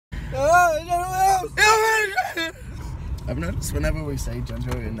I've noticed whenever we say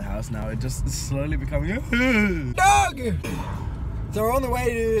Jandro in the house now, it just is slowly becoming dog! So we're on the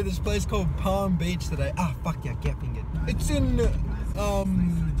way to this place called Palm Beach today. Ah, fuck yeah, getting it. It's in,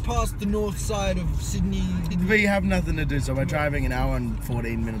 past the north side of Sydney. We have nothing to do, so we're driving an hour and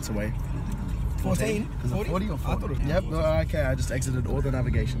 14 minutes away. 14? Is it 40 or 40? I thought it was yep, okay, I just exited all the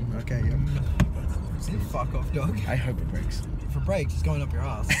navigation. Okay, yep. Fuck off, dog. I hope it breaks. If it breaks, it's going up your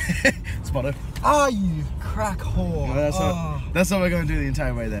ass. Spotter. Ah, you crack whore. No, that's what we're going to do the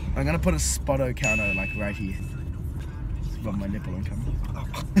entire way there. I'm going to put a spotto counter like right here. Just rub my nipple and come.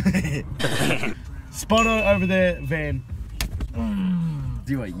 Spotto over there, van.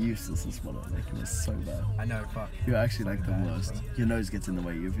 You are useless in spotto. Like, it was so bad. I know, fuck. You're actually like the worst. Your nose gets in the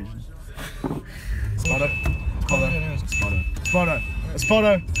way of your vision. Spotto. Spotto. Spotto. Spotto.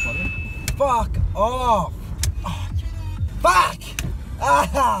 Spotto. Spotto. Fuck off! Oh, fuck!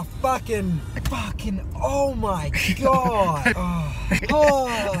 Ah, fucking, oh my god! Oh,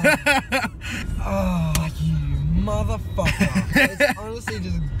 you motherfucker! It's honestly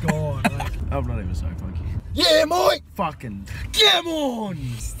just gone. Like, I'm not even sorry, fuck you. yeah, mate! Fucking, come on!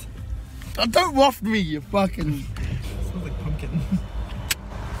 Don't waft me, you fucking. It smells like pumpkin.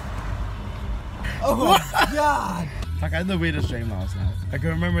 Oh my god! Like, I had the weirdest dream last night. I can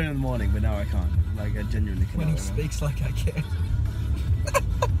remember it in the morning, but now I can't. Like, I genuinely can't. When he speaks like I can.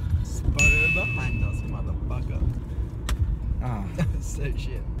 Spotter behind us, motherfucker. Ah. So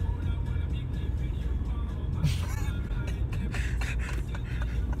shit.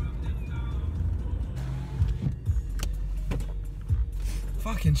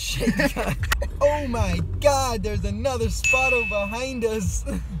 Fucking shit. Oh my god, there's another spotter behind us.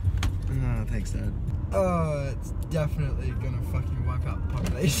 Oh, thanks, Dad. Oh, it's definitely gonna fucking wipe out the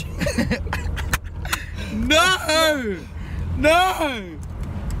population. No! No!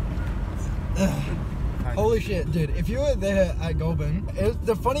 Holy shit, dude. If you were there at Goulburn, it was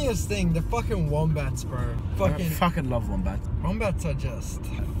the funniest thing, the fucking wombats, bro. I fucking love wombats. Wombats are just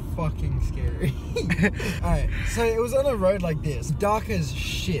fucking scary. Alright, so it was on a road like this, dark as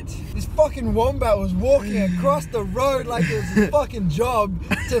shit. This fucking wombat was walking across the road like it was his fucking job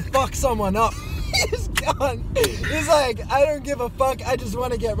to fuck someone up. He's gone. He's like, I don't give a fuck, I just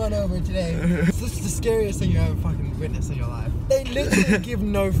want to get run over today. This is the scariest thing you ever fucking witnessed in your life. They literally give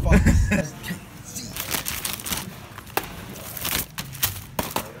no fucks.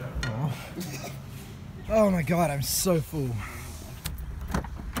 Oh my god, I'm so full.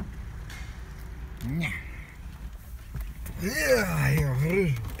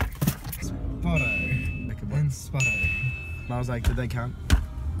 Spotto. And spotto. And I was like, did they count?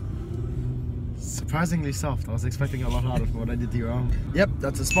 Surprisingly soft. I was expecting a lot harder for what I did to your arm. Yep,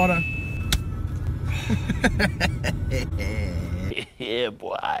 that's a spotter. Yeah,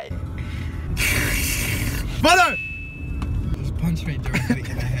 boy. Spotter! Just punch me directly in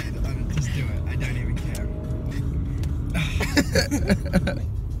the head. Just do it. I don't even care.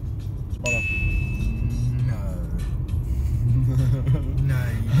 Spotter. No. No,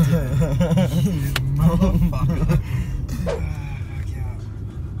 you didn't. You motherfucker. Fuck yeah.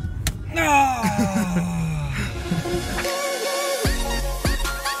 No!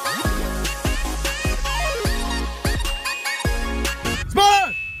 Spotter!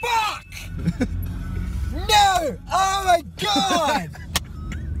 Fuck! No! Oh my god!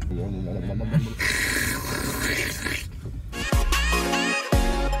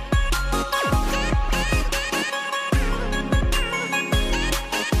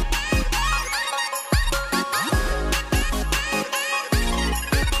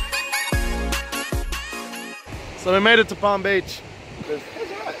 So we made it to Palm Beach.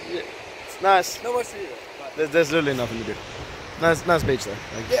 It's nice. No much to do. There's literally nothing to do. Nice beach though.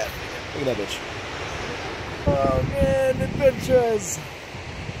 Like, Yeah. Look at that bitch. Oh man, adventures!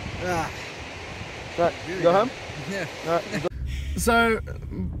 Right, go home? Yeah. Right. So,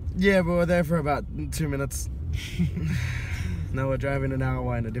 yeah, we were there for about 2 minutes. Now we're driving an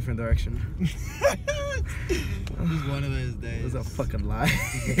hour in a different direction. It was one of those days. Those are fucking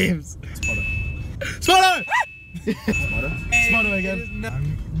lives. Spotter. Spotter! Spotter? Spotter again.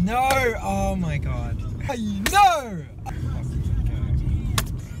 No! Oh my god. No!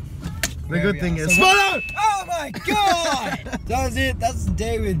 The good thing is, so Spotter! Oh my god! That was it. That's the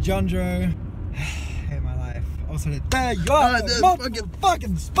day with Jandro. Hate my life. Also, there you are,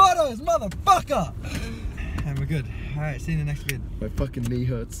 fucking spotters, motherfucker! And we're good. Alright, see you in the next vid. My fucking knee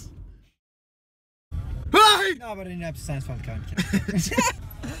hurts. No, but I didn't have to stand for the cone.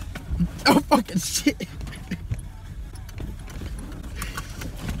 Oh fucking shit!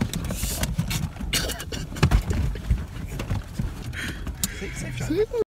 Safe drive.